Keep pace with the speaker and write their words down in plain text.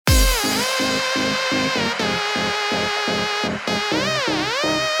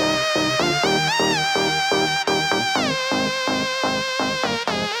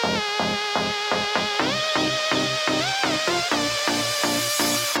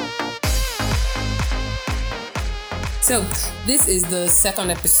So, this is the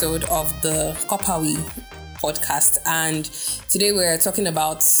second episode of the Kopawi podcast, and today we're talking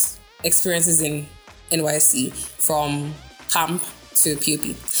about experiences in NYSC from camp to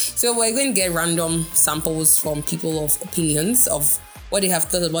POP. So, we're going to get random samples from people of opinions of what they have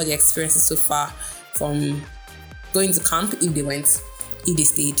thought about the experiences so far from going to camp, if they went, if they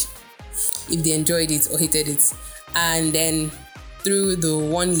stayed, if they enjoyed it or hated it, and then through the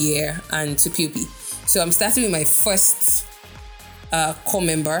 1 year and to POP. So I'm starting with my first core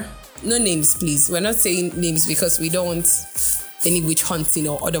member. No names, please. We're not saying names because we don't want any witch hunting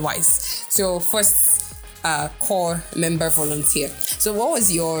or otherwise. So first core member volunteer. So where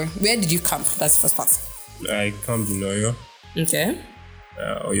did you camp? That's the first part. I camped in Oyo. Okay.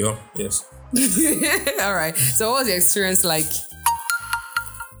 Oyo, yes. All right. So what was your experience like?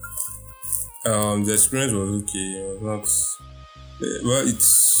 The experience was okay. It was not... Well, it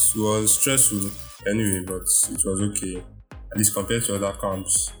was stressful anyway, but it was okay. At least compared to other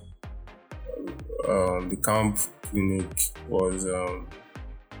camps. The camp clinic was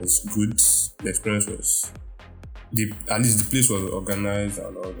good. The experience was... At least the place was organized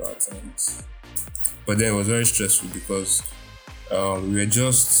and all that. But then it was very stressful because we were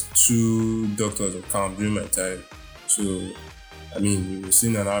just 2 doctors in camp during my time. So, I mean, we were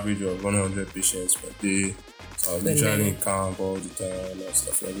seeing an average of 100 patients per day. So I was literally in camp all the time and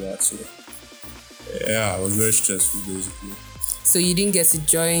stuff like that. So, yeah, it was very stressful basically. So you didn't get to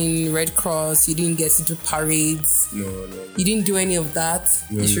join Red Cross, you didn't get to do parades? No. You didn't do any of that?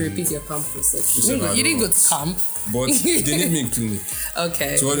 No, you should repeat your camp process. You didn't go to camp? But they need me in clinic.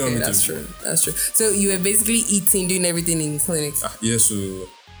 Okay. So what do you want me to that's do? True. That's true. So you were basically eating, doing everything in clinic? Yeah, so...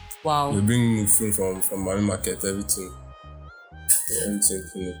 Wow. We bring food from Marine Market, everything. Yeah, everything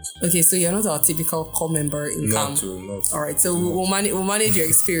clinic. Okay, so you're not our typical core member in camp. Not. All right, so we'll manage your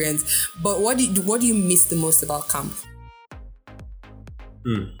experience. But what do you miss the most about camp?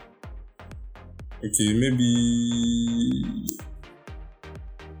 Okay, maybe...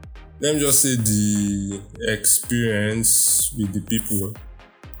 Let me just say the experience with the people.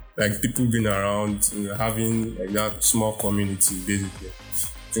 Like people being around, having like that small community, basically.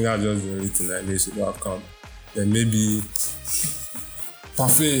 I think that's just the only thing I miss about camp. Then maybe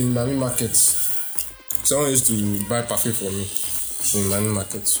parfait in Marine Market. Someone used to buy parfait for me in Marine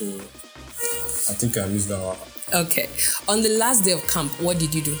Market, so I think I missed that one. Okay. On the last day of camp, what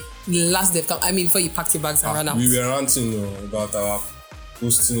did you do? The last day of camp, I mean, before you packed your bags and ran out. We were ranting about our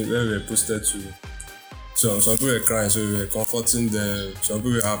posting, where we were posted to. So some people were crying, so we were comforting them. Some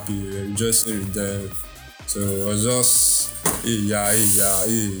people were happy, we were rejoicing with them. So it was just, it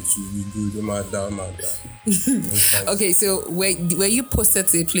should be good, no matter. Okay, so were you posted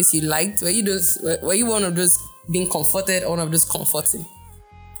to a place you liked? Were you one of those being comforted or one of those comforting?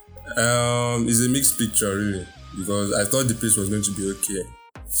 It's a mixed picture, really, because I thought the place was going to be okay.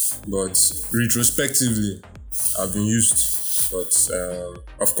 But retrospectively, I've been used. But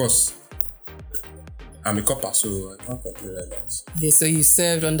of course, I'm a copper, so I can't complain like that. Okay, so you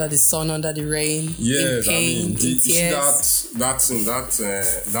served under the sun, under the rain, yes, in pain, in tears. That kind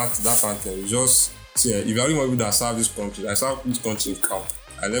of thing. Just see, if you're people that serve this country, I serve this country in camp.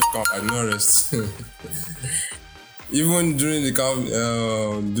 I left camp, I did not rest. Even during the camp,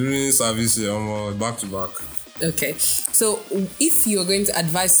 during service, I'm back to back. Okay, so if you're going to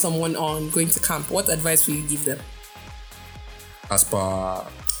advise someone on going to camp, what advice will you give them? As per...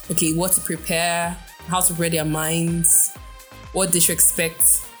 Okay, what to prepare, how to prepare their minds, what they should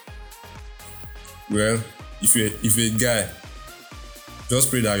expect. Well, if you're a guy, just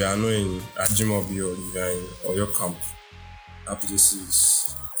pray that you are not in a gym or your camp. That place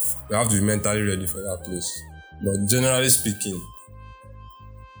is... You have to be mentally ready for that place. But generally speaking,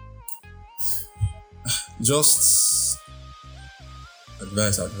 just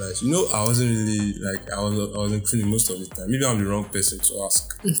advice. I wasn't really I was in clinic most of the time. Maybe I'm the wrong person to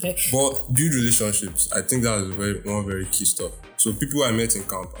ask. Okay. But build relationships. I think that is one very key stuff. So people I met in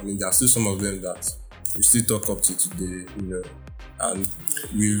camp, I mean, there are still some of them that we still talk up to today, and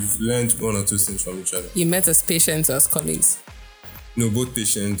we've learned one or two things from each other. You met as patients or as colleagues? No, both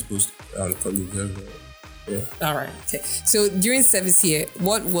patients, and colleagues. Yeah. All right. Okay. So during service year,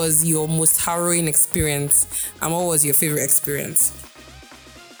 what was your most harrowing experience, and what was your favorite experience?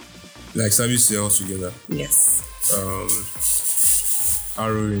 Like service year altogether. Yes.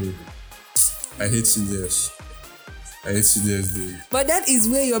 Harrowing. I hate CDS. Day. But that is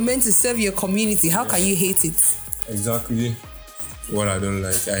where you're meant to serve your community. How can you hate it? Exactly what I don't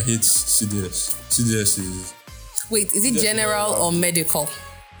like. I hate CDS. CDS is... Wait, is it general or medical?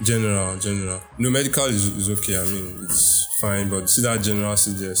 General. No, medical is okay. I mean, it's fine. But see that general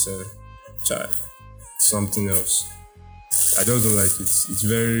CDS, something else. I just don't like it. It's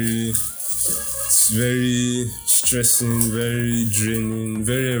very stressing, very draining,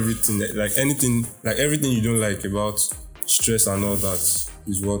 very everything. Like everything you don't like about stress and all that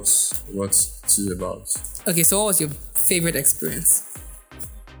is what it is about. Okay, so what was your favorite experience?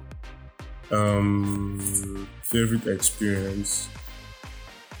 Favorite experience.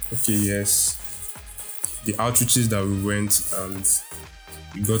 Okay, yes. The outreaches that we went and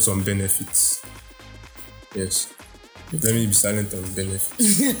we got some benefits. Yes. Let me be silent on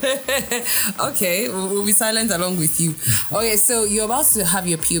benefits. Okay, we'll be silent along with you. Okay, so you're about to have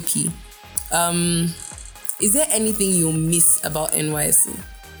your POP. Is there anything you miss about NYSC?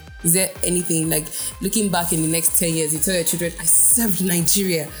 Is there anything, like, looking back in the next 10 years, you tell your children, I served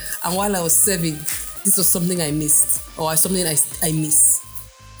Nigeria, and while I was serving, this was something I missed, or something I miss?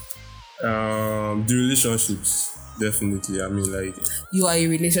 The relationships, definitely. I mean, like... You are a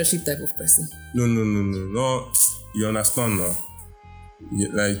relationship type of person? No. You understand now?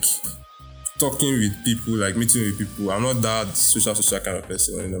 Like, talking with people, like meeting with people. I'm not that social kind of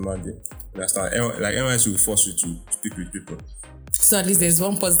person in the normal day. Understand? Like, NYSC will force you to speak with people. So at least there's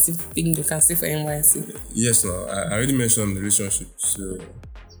one positive thing you can say for NYSC. Yes, no. I already mentioned the relationship. So,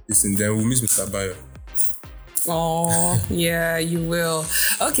 listen, then we'll miss Mr. Bayo. Oh, yeah, you will.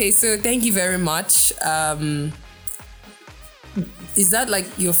 Okay, so thank you very much. Is that like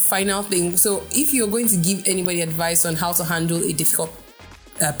your final thing? So if you're going to give anybody advice on how to handle a difficult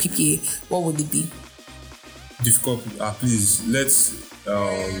PPA, what would it be? Difficult? Please, let's...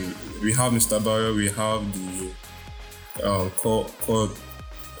 we have Mr. Bayo, we have the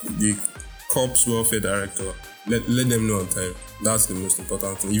Corps Welfare Director. Let them know on time. That's the most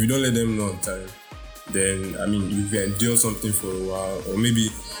important thing. If you don't let them know on time, then, I mean, you can endure something for a while, or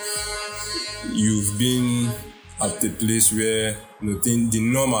maybe you've been at a place where the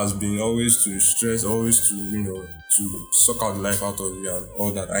norm has been always to stress, always to, to suck out life out of you and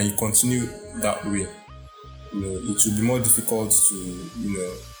all that, and you continue that way. It will be more difficult to,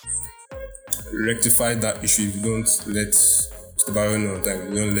 rectify that issue if you don't let Mr. Bayo know on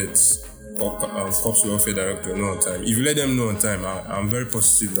time. You don't let Corps Welfare Director know on time. If you let them know on time, I'm very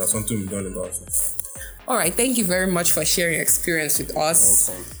positive that something will be done about it. All right, thank you very much for sharing your experience with us.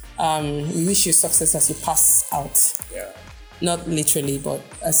 Welcome. We wish you success as you pass out. Yeah. Not literally, but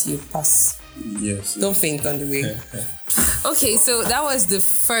as you pass. Yes. Don't faint on the way. Okay, so that was the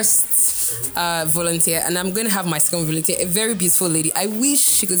first volunteer, and I'm going to have my second volunteer, a very beautiful lady. I wish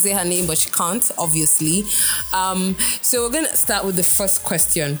she could say her name, but she can't, obviously. So we're going to start with the first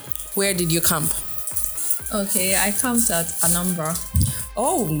question. Where did you camp? Okay, I camped at Anambra.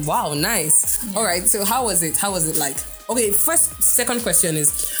 Oh, wow, nice. Yeah. All right, so how was it? How was it like? Okay, second question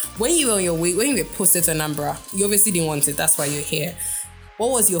is, when you were on your way, when you were posted to Anambra, you obviously didn't want it, that's why you're here.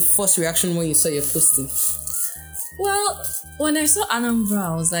 What was your first reaction when you saw your posting? Well, when I saw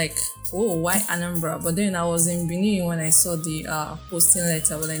Anambra, I was like, oh, why Anambra? But then I was in Benin when I saw the posting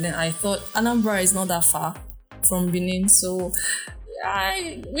letter. But then I thought Anambra is not that far from Benin, so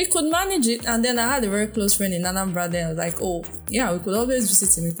we could manage it. And then I had a very close friend in Anambra. Then I was like, oh, yeah, we could always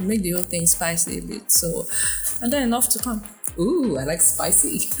visit him. We could make the whole thing spicy a bit. So, and then enough to camp. Ooh, I like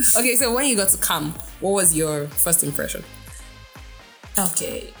spicy. Okay, so when you got to camp, what was your first impression?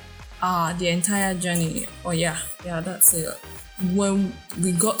 Okay. The entire journey. Oh, yeah, that's it. When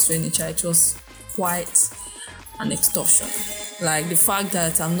we got to Onitsha, it was quite an extortion. Like the fact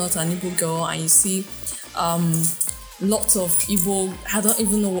that I'm not an Igbo girl and you see lots of Igbo, I don't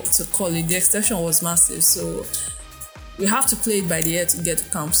even know what to call it. The extortion was massive. So we have to play it by the ear to get to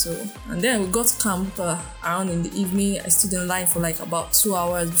camp. So, and then we got to camp around in the evening. I stood in line for like about 2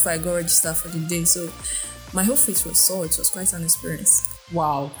 hours before I got registered for the day. So my whole face was sore. It was quite an experience.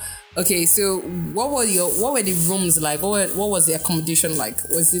 Wow. Okay, so what were the rooms like? What was the accommodation like?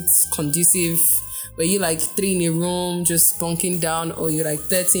 Was it conducive? Were you like 3 in a room just bunking down, or you like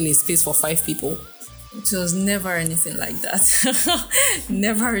 30 in a space for 5 people? It was never anything like that.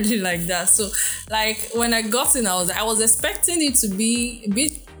 Never really like that. So like when I got in, I was expecting it to be a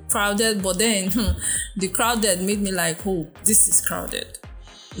bit crowded, but then the crowded made me like, oh, this is crowded.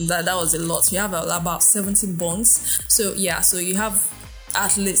 That was a lot. You have about 70 bunks. So yeah, so you have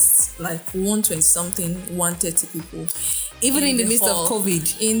at least like 120 something, 130 people. Even in the midst of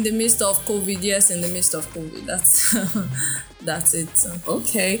COVID? In the midst of COVID, yes, in the midst of COVID. That's it.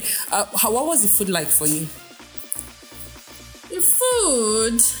 Okay. What was the food like for you? The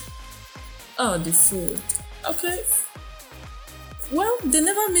food? Oh, the food. Okay. Well, they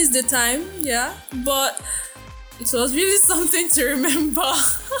never missed the time, yeah, but it was really something to remember.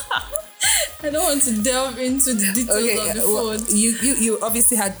 I don't want to delve into the details of the food. Well, you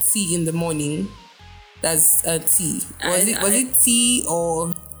obviously had tea in the morning. That's tea. Was it tea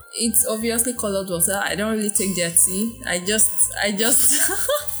or? It's obviously colored water. I don't really take their tea. I just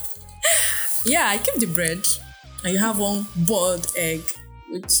yeah, I keep the bread and you have one boiled egg,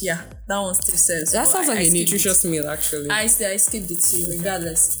 which that one still serves. That sounds like a nutritious meal actually. I skip the tea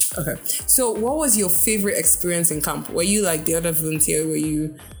regardless. Okay. So what was your favorite experience in camp? Were you like the other volunteer? Were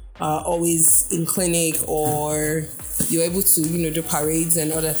you always in clinic, or you were able to, do parades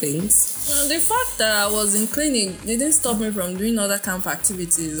and other things? The fact that I was in clinic didn't stop me from doing other camp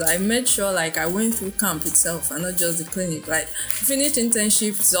activities. I made sure I went through camp itself and not just the clinic. Finished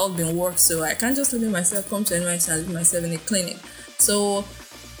internship, it's all been work, so I can't just leave myself come to NYC and leave myself in a clinic. So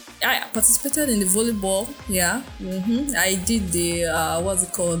I participated in the volleyball. I did the what's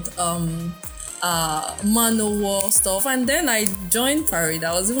it called? Man o' war stuff, and then I joined parade.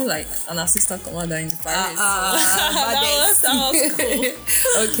 I was even an assistant commander in the parade. That was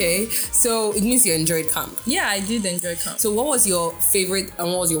cool. Okay, so it means you enjoyed camp. Yeah, I did enjoy camp. So what was your favorite and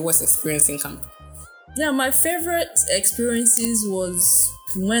what was your worst experience in camp? Yeah, my favorite experiences was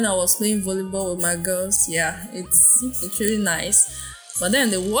when I was playing volleyball with my girls. Yeah, it's really nice. But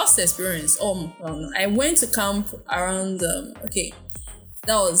then the worst experience, I went to camp around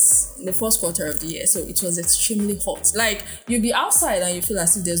that was in the first quarter of the year, so it was extremely hot. You'll be outside and you feel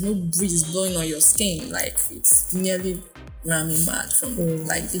as if there's no breeze blowing on your skin. It's nearly ramming mad from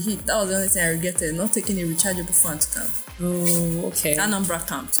the heat. That was the only thing I regretted, not taking a rechargeable fan to camp. Oh, okay. Anambra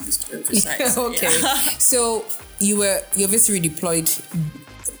camp, to be precise. Okay. Yeah. So you obviously redeployed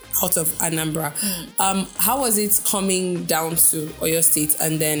out of Anambra. How was it coming down to Oyo State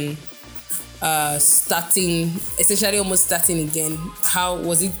and then essentially almost starting again? How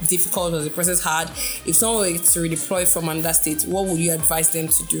was it difficult? Was the process hard? If someone were to redeploy from another state, what would you advise them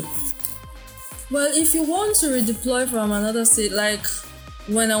to do? Well, if you want to redeploy from another state,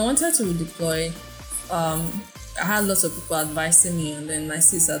 when I wanted to redeploy, I had lots of people advising me, and then my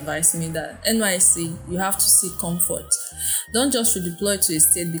sis advised me that NYC, you have to seek comfort. Don't just redeploy to a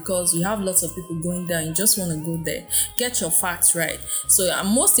state because you have lots of people going there and you just want to go there. Get your facts right. So, and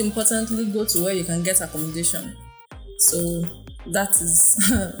most importantly, go to where you can get accommodation. So that is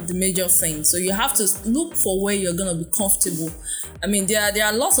the major thing. So you have to look for where you're going to be comfortable. I mean, there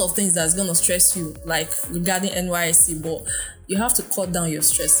are lots of things that's going to stress you, regarding NYC, but you have to cut down your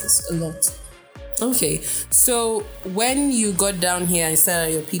stresses a lot. Okay, so when you got down here and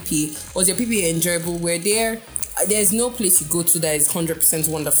started your PP, was your PP enjoyable? There's no place you go to that is 100%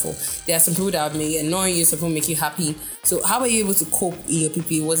 wonderful. There are some people that may annoy you, some people make you happy. So how were you able to cope in your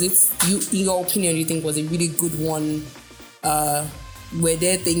PP? Was it, in your opinion, you think was a really good one? Were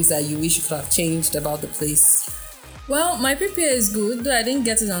there things that you wish you could have changed about the place? Well, my PPA is good, though I didn't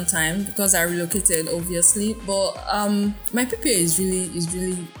get it on time because I relocated, obviously. But my PPA is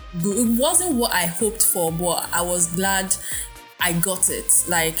really good. It wasn't what I hoped for, but I was glad I got it.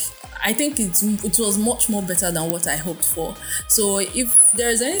 I think it was much more better than what I hoped for. So if there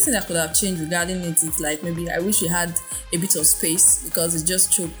is anything I could have changed regarding it, it's maybe I wish we had a bit of space because it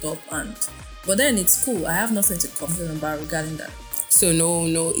just choked up. But then it's cool. I have nothing to complain about regarding that. So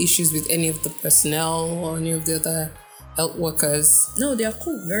no issues with any of the personnel or any of the other health workers? No, they are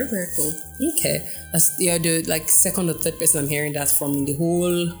cool. Very, very cool. Okay. You're the second or third person I'm hearing that from in the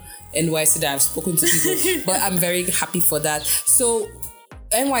whole NYC that I've spoken to people. But I'm very happy for that. So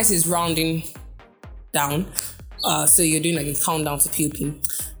NYC is rounding down. So you're doing a countdown to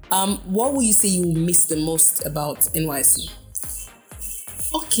POP. What would you say you miss the most about NYC?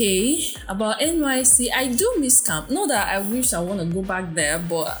 Okay, about NYC, I do miss camp. Not that I wish I want to go back there,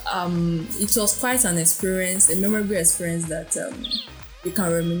 but it was quite an experience, a memorable experience that you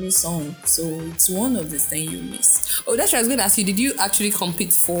can reminisce on. So it's one of the things you miss. Oh, that's what I was going to ask you. Did you actually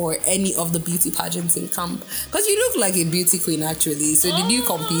compete for any of the beauty pageants in camp? Because you look like a beauty queen, actually. So did you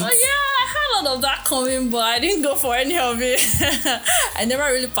compete? Yeah, I had a lot of that coming, but I didn't go for any of it. I never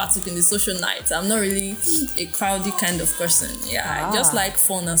really partook in the social nights. I'm not really a crowdy kind of person. Yeah, I just like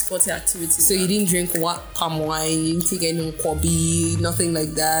fun and sporty activities. So you didn't drink palm wine, you didn't take any kwabi, nothing like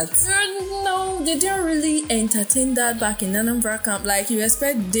that? No, they didn't really entertain that back in Anambra camp. You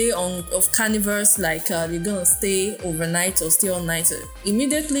expect day of carnivals, you're gonna stay overnight or stay all night.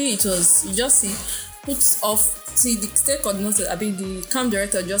 Immediately it was, you just puts off. See, the state coordinator, the camp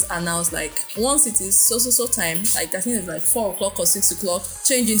director just announced once it is so time, I think it's 4 o'clock or 6 o'clock,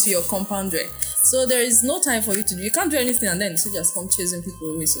 change into your compound way. So there is no time for you to do. You can't do anything, and then you just come chasing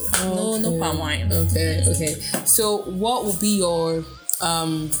people away. So no palm wine. Okay. So what would be your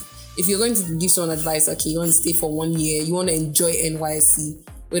if you're going to give someone advice? Okay, you want to stay for 1 year, you want to enjoy NYC,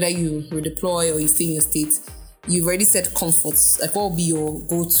 whether you redeploy or you stay in your state. You've already said comforts. What would be your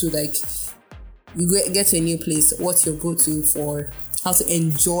go-to you get to a new place, what's your go-to for how to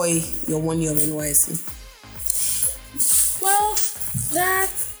enjoy your 1 year of NYC? Well, that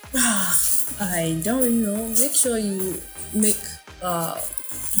I don't really know. Make sure you make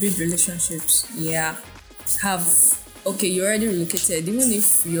build relationships. Yeah. You already relocated. Even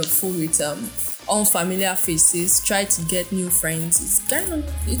if you're full with unfamiliar faces, try to get new friends.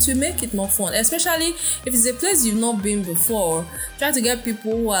 It will make it more fun, especially if it's a place you've not been before. Try to get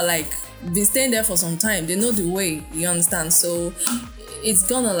people who are like been staying there for some time. They know the way, you understand? So it's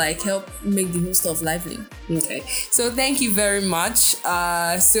gonna like help make the whole stuff lively. Okay, so thank you very much.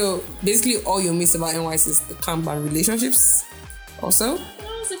 So basically all you miss about NYC is the camp and relationships also?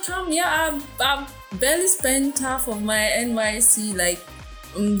 I've barely spent half of my NYC, like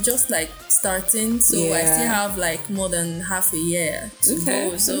just like starting, so I still have like more than half a year to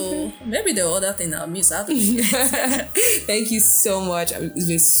go. So maybe the other thing I'll miss out. Thank you so much. It's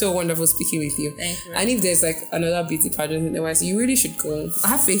been so wonderful speaking with you. Thank you. And if there's like another beauty pageant in NYC, you really should go. I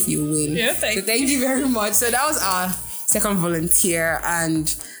have faith you'll win. Yeah, thank you very much. So that was our second volunteer,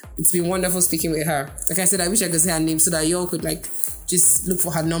 and it's been wonderful speaking with her. Like I said, I wish I could say her name so that y'all could like just look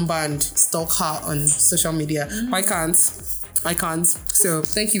for her number and stalk her on social media. I can't. So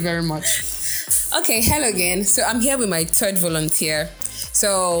thank you very much. Okay, hello again. So I'm here with my third volunteer.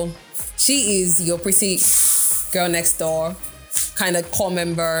 So she is your pretty girl next door, kind of core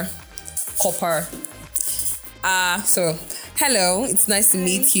member, copper. So hello, it's nice to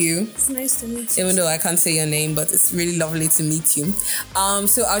meet you. It's nice to meet you. Even though I can't say your name, but it's really lovely to meet you.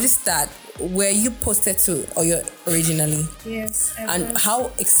 So I'll just start. Were you posted to Oyo originally? Yes. And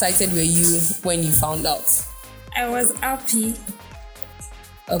how excited were you when you found out? I was happy.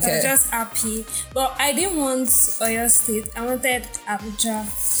 Okay. I was just happy. But I didn't want Oyo State. I wanted Abuja.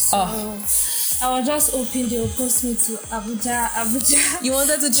 So I was just hoping they would post me to Abuja. You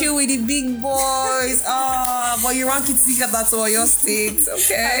wanted to chill with the big boys. But you rank it to that's Oyo State.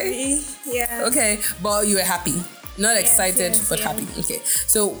 Okay. Happy. Yeah. Okay. But you were happy. Not excited, yes, but happy. Okay.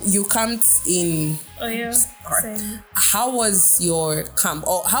 So you camped in Oyo. Alright. Same. How was your camp?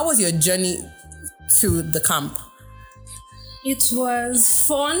 Or how was your journey to the camp? It was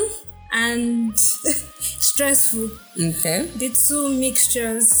fun and stressful. Okay. The two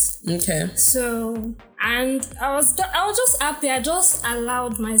mixtures. Okay. So, and I was just happy. I just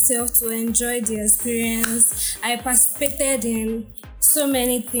allowed myself to enjoy the experience. I participated in so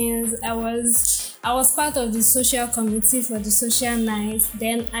many things. I was part of the social committee for the social night.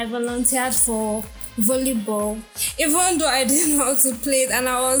 Then I volunteered for volleyball, even though I didn't know how to play it, and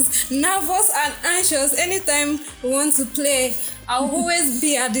I was nervous and anxious. Anytime we want to play, I'll always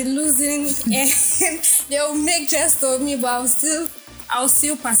be at the losing end. They'll make jest of me, but I'll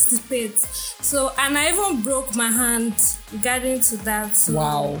still participate. So, and I even broke my hand regarding to that. So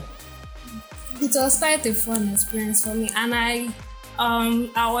Wow. It was quite a fun experience for me, and I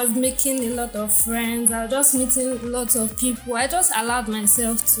was making a lot of friends. I was just meeting lots of people. I just allowed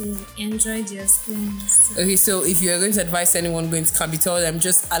myself to enjoy the experience. Okay, so if you're going to advise anyone going to camp, you tell them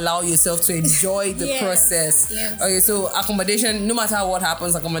just allow yourself to enjoy the Yes, process. yes. Okay, so accommodation, no matter what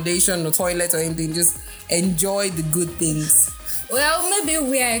happens, accommodation or toilet or anything, just enjoy the good things. Well, maybe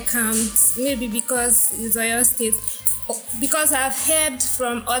where I camped, maybe because it's Oyo State, because I've heard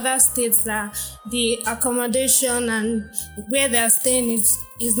from other states that the accommodation and where they're staying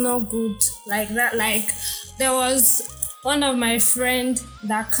is not good like that. Like there was one of my friend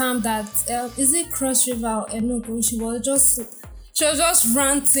that camped at is it Cross River or Enugu? She was just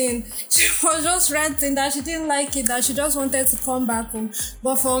ranting. She was just ranting that she didn't like it, that she just wanted to come back home.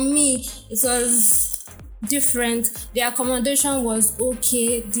 But for me, it was different. The accommodation was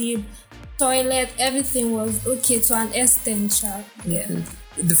okay. The toilet, everything was okay to an extent. Yeah.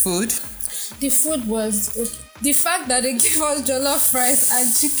 The food? The food was okay. The fact that they gave us jollof rice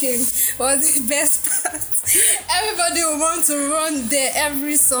and chicken was the best part. Everybody would want to run there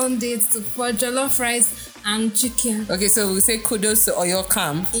every Sunday for jollof rice and chicken. Okay, so we say kudos to Oyo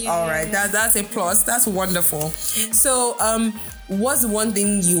camp. Yeah. All right, that's a plus. That's wonderful. Yeah. So, what's one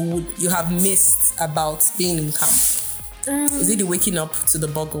thing you have missed about being in camp? Is it the waking up to the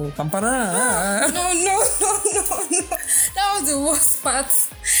bugle? No. That was the worst part.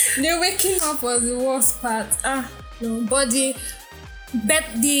 The waking up was the worst part. No. But the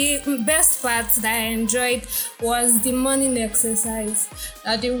best part that I enjoyed was the morning exercise.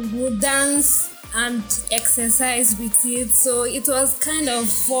 They would dance and exercise with it, so it was kind of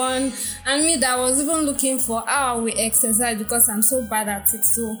fun. And me, that was even looking for how we exercise because I'm so bad at it.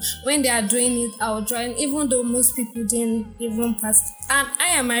 So when they are doing it, I'll join, even though most people didn't even pass. And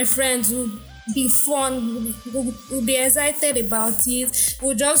I and my friends who be fun. We'll be excited about it.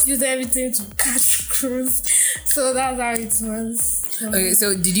 We'll just use everything to catch cruise. So that's how it was. Okay,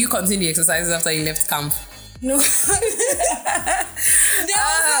 so did you continue the exercises after you left camp? No. There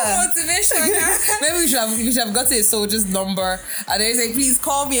was no motivation. Maybe we should have got a soldier's number and then say, please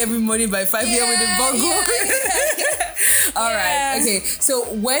call me every morning by 5 p.m. with the bungle. All right. Okay. So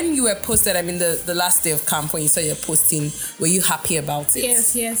when you were posted, I mean the last day of camp, when you saw your posting, were you happy about it?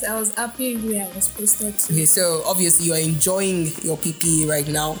 Yes. I was happy where I was posted to. Okay, so obviously you are enjoying your PPE right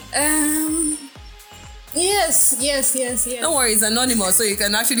now. Yes. Don't worry, it's anonymous, so you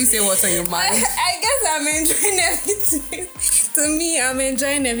can actually say what's on your mind. I guess I'm enjoying everything. To me, I'm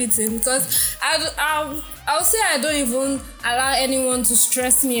enjoying everything because I'll say I don't even allow anyone to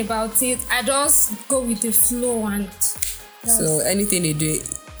stress me about it. I just go with the flow and. So anything they do,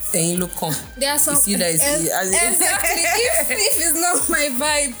 then you look calm. There are some you see that exactly. if it's not my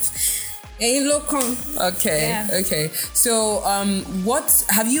vibe. And you look calm. Okay. So, what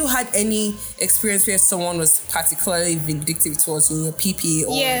have you had any experience where someone was particularly vindictive towards you in your PP?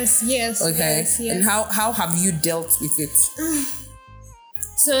 Or yes. Okay. Yes. And how have you dealt with it?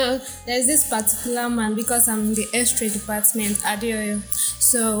 So there's this particular man, because I'm in the X-ray department, Adeoyo.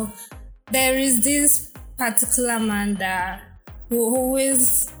 So there is this particular man that who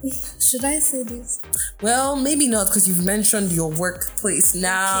always, should I say this? Well, maybe not, because you've mentioned your workplace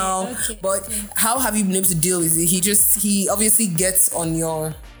now. Okay. But how have you been able to deal with it? He obviously gets on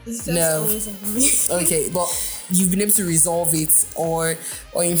your It's just nerve. always on me. Okay, but you've been able to resolve it or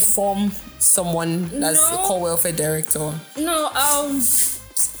inform someone that's a call welfare director? No, I'll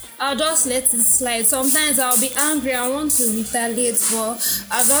just let it slide. Sometimes I'll be angry, I want to retaliate, but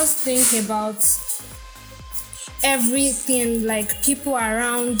I just think about everything, like people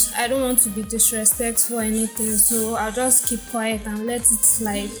around. I don't want to be disrespectful or anything, so I'll just keep quiet and let it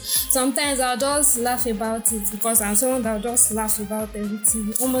slide. Sometimes I'll just laugh about it because I'm someone that'll just laugh about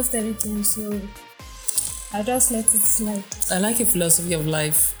everything, almost everything, so I'll just let it slide. I like your philosophy of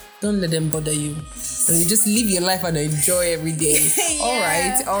life. Don't let them bother you. And you just live your life and enjoy every day.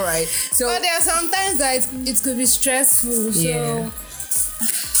 Yeah. All right. So, But there are sometimes that it could be stressful, so Yeah.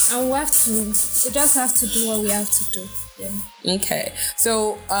 and we just have to do what we have to do. Yeah. okay.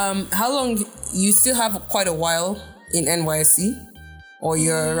 So, how long, you still have quite a while in NYSC? Or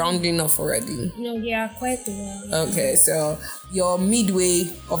you're rounding off already? No, yeah, quite a while. Okay, so you're midway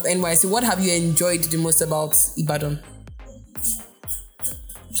of NYSC. What have you enjoyed the most about Ibadan?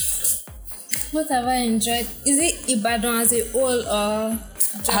 What have I enjoyed? Is it Ibadan as a whole or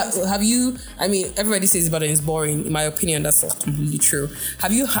Have you, I mean, everybody says Ibadan is boring. In my opinion, that's not completely true.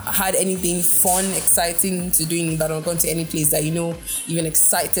 Have you had anything fun, exciting to do in Ibadan? Gone to any place that you know you've been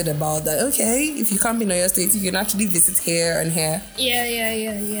excited about? That, okay, if you camp in Oyo State, you can actually visit here and here.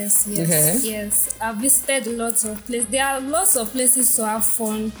 yes. Okay. Yes. I've visited lots of places. There are lots of places to have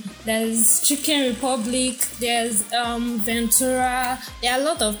fun. There's Chicken Republic, there's Ventura. There are a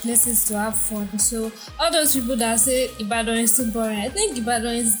lot of places to have fun. So all those people that say Ibadan is too boring, I think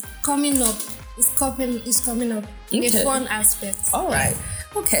Ibadan is coming up. It's coming up in a Okay. fun aspect. All right.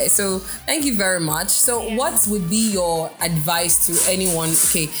 Okay, so thank you very much. So what would be your advice to anyone?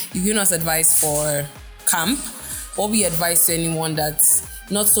 Okay, you've given us advice for camp. What would be your advice to anyone that's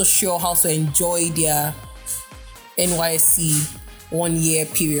not so sure how to enjoy their NYSC 1 year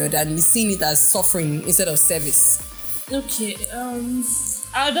period and is seeing it as suffering instead of service? Okay,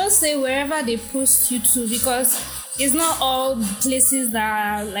 I'll just say wherever they post you to, because it's not all places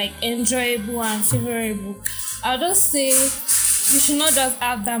that are like enjoyable and favorable. I'll just say you should not just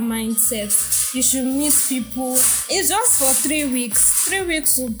have that mindset. You should meet people. It's just for 3 weeks. 3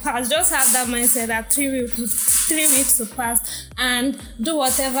 weeks will pass. Just have that mindset that 3 weeks will pass and do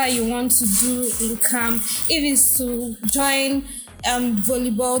whatever you want to do in camp. If it's to join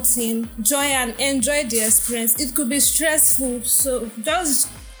volleyball team, join and enjoy the experience. It could be stressful, so just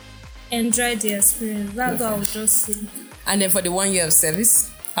enjoy the experience. That's what I would just say. And then for the 1 year of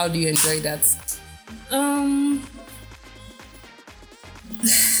service, how do you enjoy that? I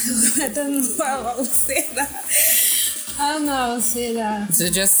don't know how I would say that. I don't know how I would say that. So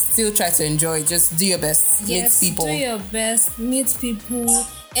just still try to enjoy. Just do your best. Yes, meet people. do your best. Meet people.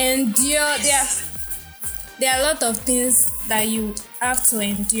 Endure. There are a lot of things that you have to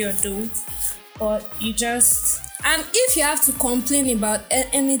endure, though. But you just... And if you have to complain about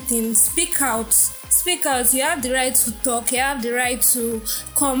anything, speak out. Speak out. You have the right to talk. You have the right to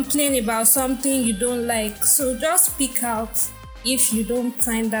complain about something you don't like. So just speak out if you don't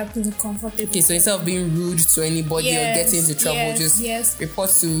find that thing comfortable. Okay, so instead of being rude to anybody or getting into trouble, just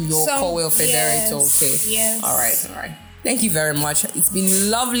report to your call welfare director. Okay. Yes. All right. Thank you very much. It's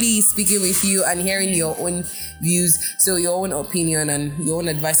been lovely speaking with you and hearing your own views, so your own opinion and your own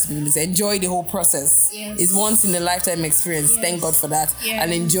advice to people. Enjoy the whole process. Yes. It's once in a lifetime experience. Yes. Thank God for that. Yeah.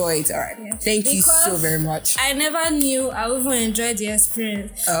 And enjoy it. All right. Yes. Thank you Because so very much. I never knew I would even enjoy the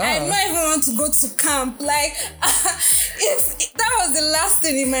experience. Oh. I don't even want to go to camp. Like, if that was the last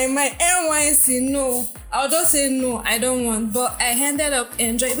thing in my mind, NYC, no. I'll just say no, I don't want. But I ended up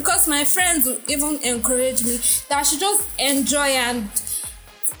enjoying, because my friends would even encourage me that I should just enjoy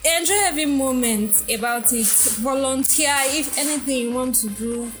every moment about it. Volunteer. If anything you want to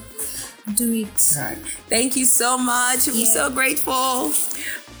do it. All right. Thank you so much. I'm so grateful.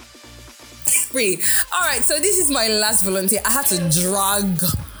 Great. All right. So this is my last volunteer. I had to drag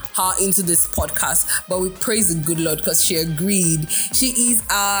her into this podcast, but we praise the good Lord because she agreed. She is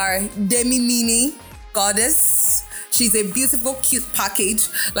our Demi-Mini goddess. She's a beautiful, cute package.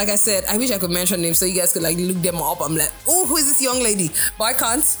 Like I said, I wish I could mention names so you guys could like look them up. I'm like, oh, who is this young lady? But I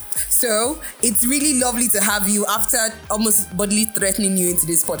can't. So it's really lovely to have you after almost bodily threatening you into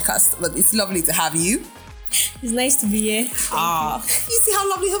this podcast. But it's lovely to have you. It's nice to be here. You see how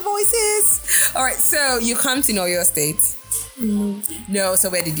lovely her voice is? All right, so you camped in Oyo State? No, so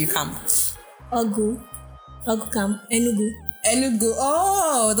where did you camp? Ogu camp, Enugu.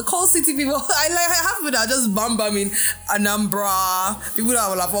 Oh, the coal city people. I have people that are just bam in Anambra. People that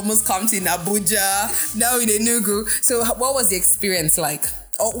will have almost camped in Abuja. Now in Enugu. So what was the experience like?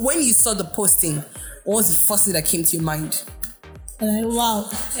 Or when you saw the posting, what was the first thing that came to your mind? Like, wow,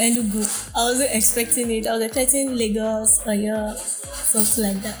 Enugu. I wasn't expecting it. I was expecting Lagos or something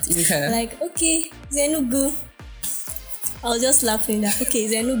like that. Okay. Like, okay, it's Enugu. I was just laughing that, okay,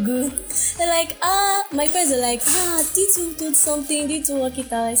 it's Enugu. They're like, my friends are like, did you do something? Did you work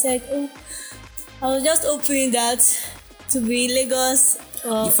it out? I said, I was just hoping that to be Lagos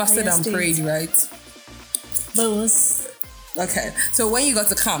or You fasted Oyo and State. prayed, right? But it was... Okay. So when you got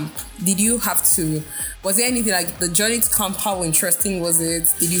to camp, was there anything like the journey to camp? How interesting was it?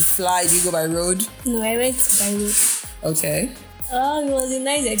 Did you fly? Did you go by road? No, I went by road. Okay. It was a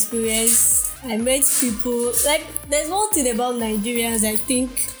nice experience. I met people. Like, there's one thing about Nigerians I think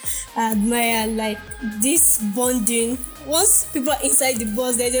I admire, like this bonding. Once people are inside the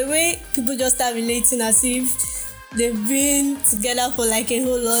bus, there's a way people just start relating as if they've been together for like a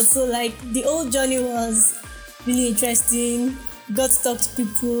whole lot. So like the whole journey was really interesting. Got to talk to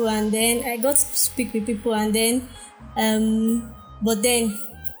people, and then I got to speak with people, and then but then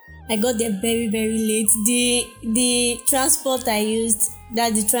I got there very, very late. The transport I used,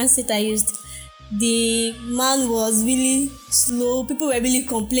 the transit I used, the man was really slow. People were really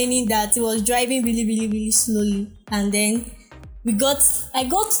complaining that he was driving really, really, really slowly. And then I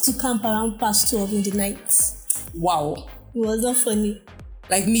got to camp around past 12 in the night. Wow. It was not funny.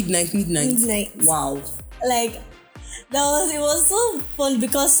 Like midnight. Midnight. Wow. Like, it was so fun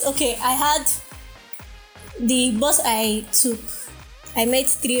because, okay, I had the bus I took. I met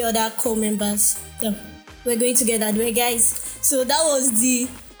 3 other co-members. We're going together. We're guys. So that was the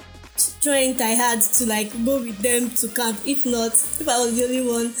strength I had to like go with them to camp. If not, if I was the only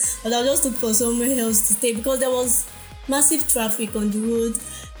one, but I'll just look for somewhere else to stay because there was massive traffic on the road.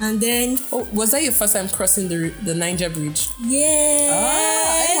 And then... Oh, was that your first time crossing the Niger Bridge? Yeah.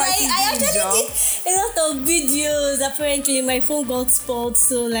 I actually job. did a lot of videos. Apparently, my phone got spoiled,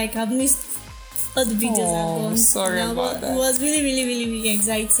 so like I've missed all the videos I've done. Sorry about that. It was really, really, really, really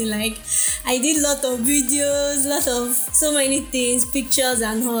exciting. Like, I did a lot of videos, so many things, pictures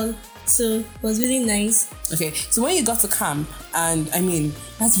and all. So it was really nice. Okay, so when you got to camp, and I mean,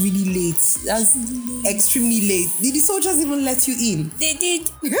 that's really late. That's extremely late. Did the soldiers even let you in? They did.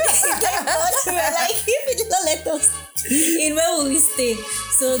 Thank God. We were like, if they did not let us in, where will we stay?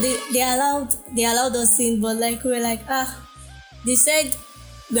 So they allowed us in, but like we were like, they said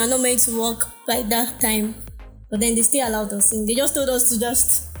we are not meant to walk by that time, but then they still allowed us in. They just told us to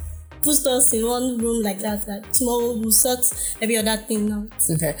just put us in one room like that. Like tomorrow we'll sort every other thing out.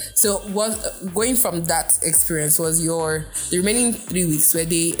 Okay, so going from that experience, was the remaining 3 weeks, were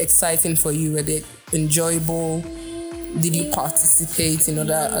they exciting for you? Were they enjoyable? Did you participate in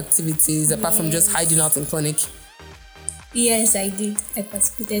other activities apart from just hiding out in clinic? Yes, I did. I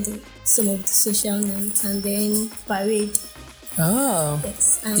participated in some of the social nights and then parade. Oh.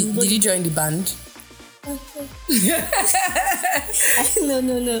 Yes. Did you join the band?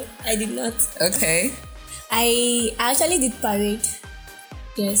 No, I did not. Okay. I actually did parade.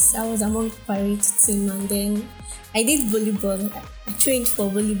 Yes, I was among parade team, and then I did volleyball. I trained for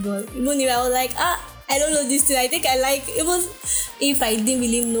volleyball. Even if I was like, I don't know this thing. I think I like, even if I didn't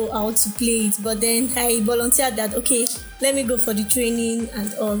really know how to play it, but then I volunteered that, okay, let me go for the training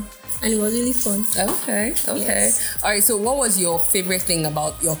and all. and it was really fun. Okay. Yes. All right. So, what was your favorite thing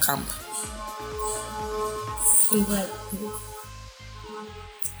about your camp?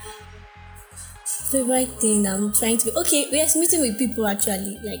 Favorite thing I'm trying to be okay. We are meeting with people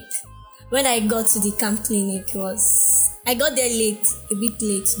actually. Like when I got to the camp clinic, I got there late, a bit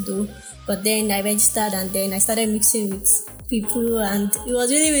late though. But then I registered and then I started mixing with people and it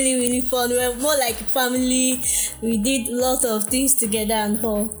was really, really, really fun. We were more like a family. We did a lot of things together and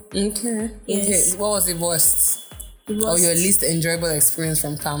all. Okay. Yes. Okay. What was the worst It or was your least enjoyable experience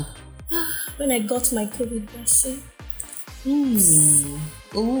from camp? when I got my COVID vaccine. Ooh.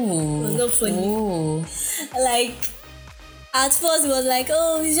 It was not funny. Ooh. Like at first it was like,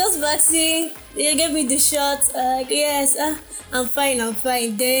 oh, it's just vaccine. They gave me the shot. Like yes, I'm fine.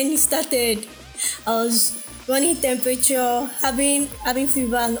 Then it started. I was running temperature, having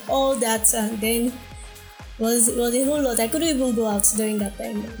fever and all that, and then it was a whole lot. I couldn't even go out during that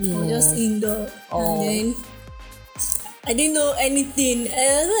time. I was just indoor, and then I didn't know anything. And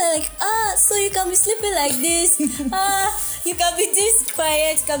I was like, so you can be sleeping like this. You can be this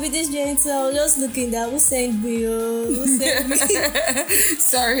quiet, you can be this gentle. I was just looking there. Who sent me? Who sent me?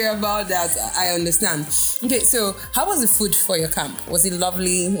 Sorry about that. I understand. Okay, so how was the food for your camp? Was it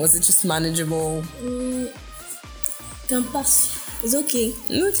lovely? Was it just manageable? Campus. It's okay.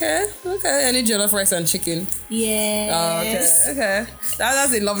 Okay. Any jollof rice and chicken? Yes. Okay.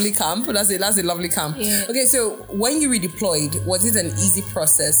 That's a lovely camp. That's a lovely camp. Yeah. Okay, so when you redeployed, was it an easy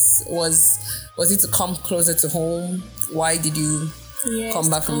process? Was it to come closer to home? Why did you come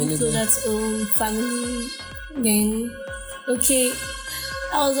back from Enugu? Closer to home, family. Then, okay.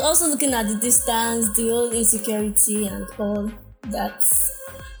 I was also looking at the distance, the whole insecurity and all that.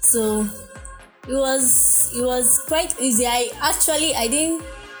 So it was quite easy. I didn't.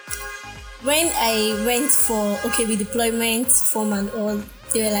 When I went for redeployment form and all,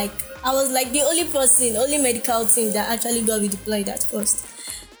 they were like, I was like the only medical team that actually got redeployed at first.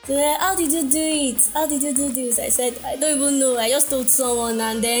 So they're like, how did you do it? How did you do this? I said, I don't even know. I just told someone,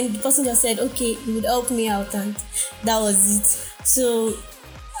 and then the person just said, okay, he would help me out, and that was it. So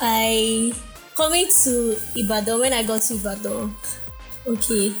I coming to Ibadan. When I got to Ibadan,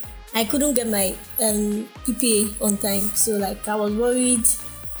 okay, I couldn't get my PPA on time, so like I was worried.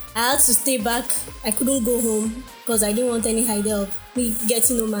 I had to stay back. I couldn't go home because I didn't want any idea of me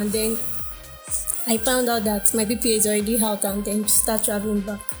getting home, and then I found out that my PPA is already out and then start traveling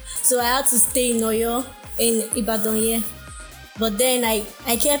back. So I had to stay in Oyo, in Ibadan here. But then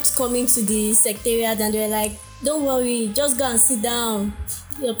I kept coming to the secretariat and they were like, don't worry, just go and sit down.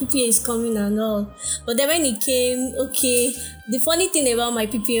 Your PPA is coming and all. But then when it came, okay, the funny thing about my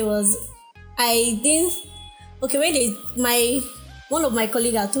PPA was one of my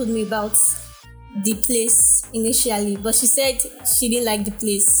colleagues had told me about the place initially, but she said she didn't like the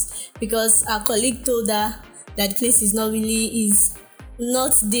place because her colleague told her that the place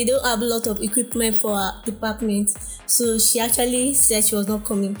they don't have a lot of equipment for her department, so she actually said she was not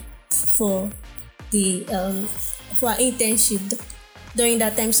coming for the for her internship during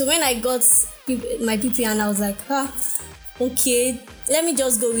that time. So when I got my PPA and I was like, okay, let me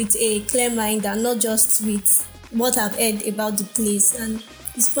just go with a clear mind and not just with what I've heard about the place, and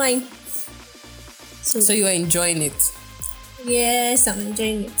it's fine. So you are enjoying it? Yes, I'm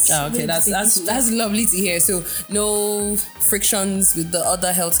enjoying it. Okay, that's lovely to hear. So no frictions with the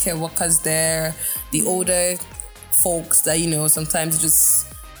other healthcare workers there, the older folks that sometimes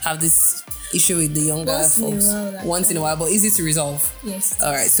just have this issue with the younger folks once in a while, but easy to resolve. Yes.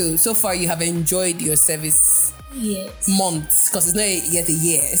 All right. So far you have enjoyed your service. Yes. Months, because it's not yet a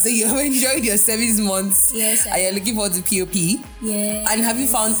year. So you have enjoyed your service months. Yes. And you're looking forward to POP. Yeah. And have you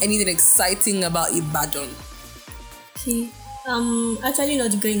found anything exciting about Ibadan? Okay. Actually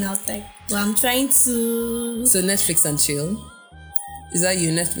not going out but I'm trying to. So Netflix and chill. Is that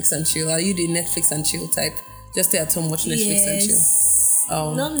you, Netflix and chill? Are you the Netflix and chill type? Just stay at home, watch Netflix and chill.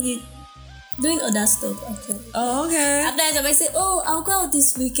 Oh. Not really. Doing other stuff actually. Oh, okay. After I might say, I'll go out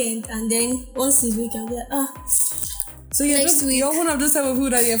this weekend, and then once this weekend, I'll be like, So you're one of those type of people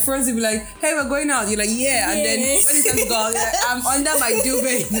that your friends will be like, hey, we're going out. You're like, yeah. And then when it's time to go out, you're like, I'm under my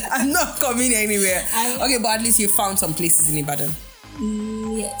duvet. I'm not coming anywhere. Okay, but at least you found some places in Ibadan.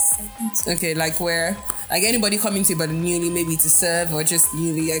 Yes, I think so. Okay, like where? Like anybody coming to Ibadan newly, maybe to serve or just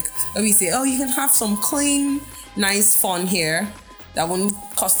newly, like, let me say, you can have some clean, nice fun here that won't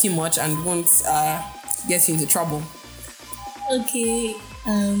cost you much and won't get you into trouble. Okay,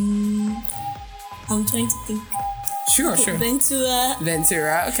 I'm trying to think. Sure.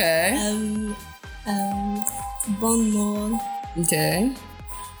 Ventura, okay. Bournemouth. Okay.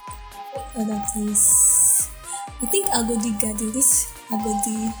 Other place. I think Agodi Garden. This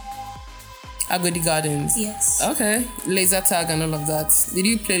Agodi. Agodi Gardens. Yes. Okay. Laser tag and all of that. Did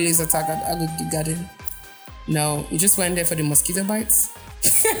you play laser tag at Agodi Garden? No. You just went there for the mosquito bites?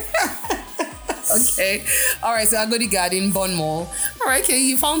 Okay. All right. So Agodi Garden, Bon Mall. All right. Okay.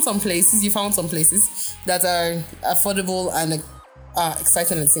 You found some places that are affordable and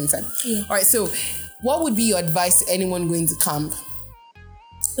exciting at the same time. Yeah. All right. So what would be your advice to anyone going to camp?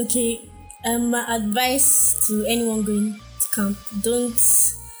 Okay. My advice to anyone going to camp: don't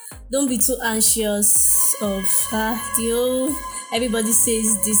be too anxious of everybody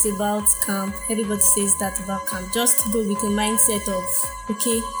says this about camp, everybody says that about camp. Just go with a mindset of,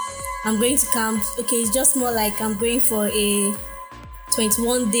 okay, I'm going to camp. Okay, it's just more like I'm going for a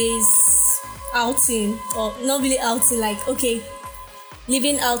 21 days outing, or not really outing, like, okay,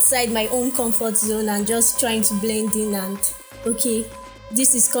 living outside my own comfort zone and just trying to blend in, and okay,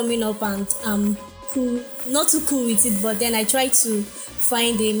 this is coming up and I'm cool, not too cool with it, but then I try to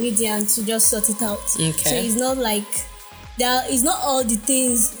find a medium to just sort it out. Okay. So it's not like it's not all the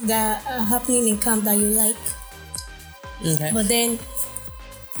things that are happening in camp that you like. Okay. But then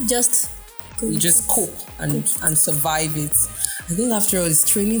just cope and survive it. I think after all, it's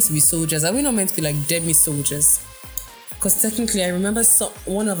training to be soldiers. Are we not meant to be like demi-soldiers? Because technically, I remember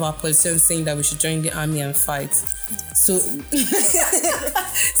one of our politicians saying that we should join the army and fight. So, we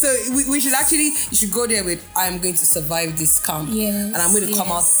should you should go there with, I'm going to survive this camp. Yes, and I'm going to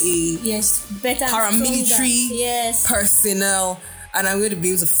come out better paramilitary personnel. And I'm going to be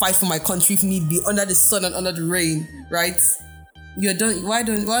able to fight for my country if need be, under the sun and under the rain, right? You're done. Why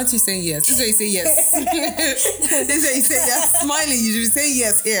aren't you saying yes? This is where you say yes. This is where you say yes. Smiling, you should say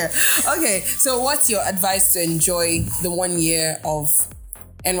yes here. Okay, so what's your advice to enjoy the 1 year of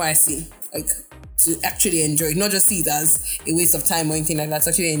NYSC? Like, to actually enjoy it, not just see it as a waste of time or anything like that.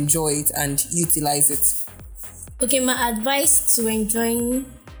 To actually enjoy it and utilize it. Okay, my advice to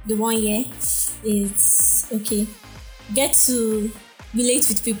enjoying the 1 year is, okay, get to relate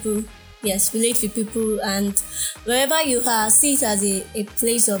with people. Yes, relate with people, and wherever you are, see it as a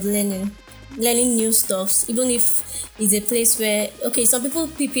place of learning new stuff. Even if it's a place where, okay, some people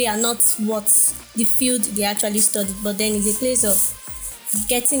PP are not what the field they actually studied, but then it's a place of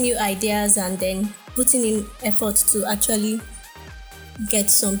getting new ideas and then putting in effort to actually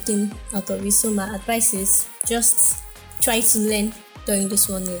get something out of it. So my advice is just try to learn during this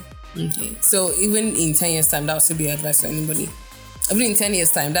 1 year. Okay. So even in 10 years' time, that would still be advice to anybody? Even in 10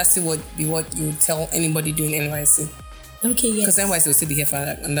 years' time, that's still what you would tell anybody doing NYSC? Okay, yes. Because NYSC will still be here for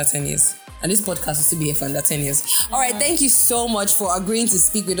under 10 years. And this podcast will still be here for under 10 years. All right, thank you so much for agreeing to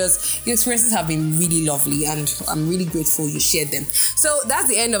speak with us. Your experiences have been really lovely, and I'm really grateful you shared them. So that's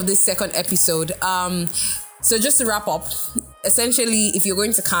the end of this second episode. So just to wrap up, essentially, if you're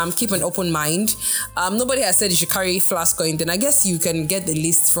going to camp, keep an open mind. Nobody has said you should carry flask or anything. I guess you can get the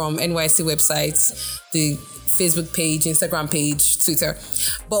list from NYSC websites, the Facebook page, Instagram page, Twitter.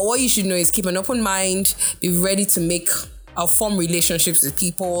 But what you should know is keep an open mind, be ready to form relationships with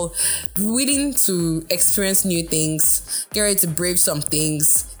people, be willing to experience new things, get ready to brave some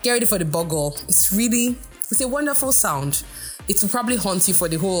things, get ready for the bugle. It's a wonderful sound. It will probably haunt you for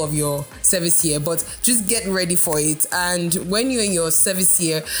the whole of your service year, but just get ready for it. And when you're in your service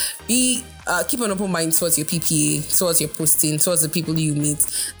year, keep an open mind towards your PPA, towards your posting, towards the people you meet,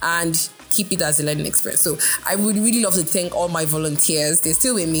 and keep it as a learning experience. So I would really love to thank all my volunteers. They're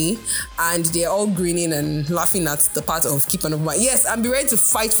still with me, and they're all grinning and laughing at the part of keep an open mind. Yes, and be ready to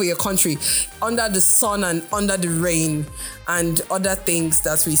fight for your country under the sun and under the rain and other things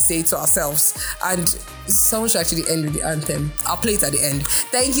that we say to ourselves. And someone should actually end with the anthem. I'll play it at the end.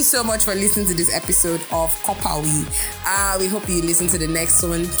 Thank you so much for listening to this episode of Kopawi. We hope you listen to the next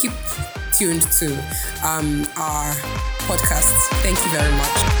one. Keep tuned to our podcast. Thank you very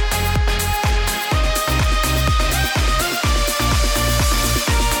much.